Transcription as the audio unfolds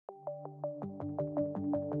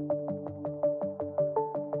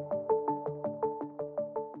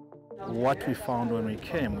what we found when we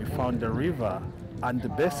came, we found the river and the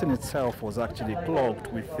basin itself was actually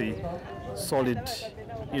clogged with the solid,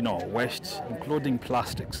 waste, including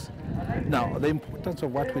plastics. Now, the importance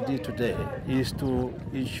of what we did today is to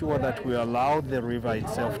ensure that we allow the river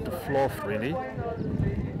itself to flow freely,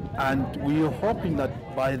 and we are hoping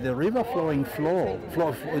that by the river flowing freely,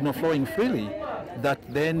 that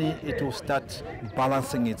then it will start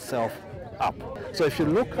balancing itself up. So if you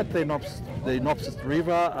look at the Hennops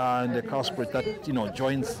River and the Kaalspruit that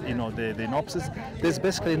joins the Hennops, there's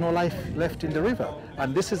basically no life left in the river,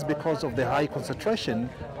 and this is because of the high concentration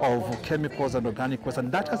of chemicals and organic waste,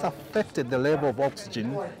 and that has affected the level of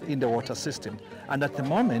oxygen in the water system, and at the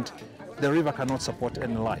moment the river cannot support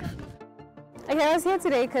any life. Okay, I was here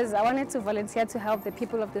today because I wanted to volunteer to help the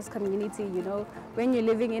people of this community. When you're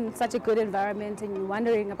living in such a good environment and you're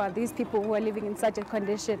wondering about these people who are living in such a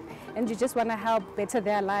condition, and you just want to help better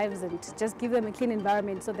their lives and just give them a clean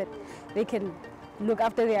environment so that they can look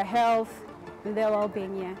after their health and their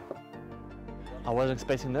well-being. Yeah. I wasn't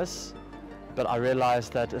expecting this, but I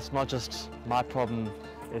realized that it's not just my problem,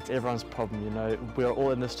 it's everyone's problem. We're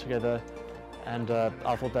all in this together, and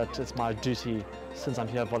I thought that it's my duty, since I'm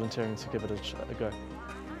here volunteering, to give it a go.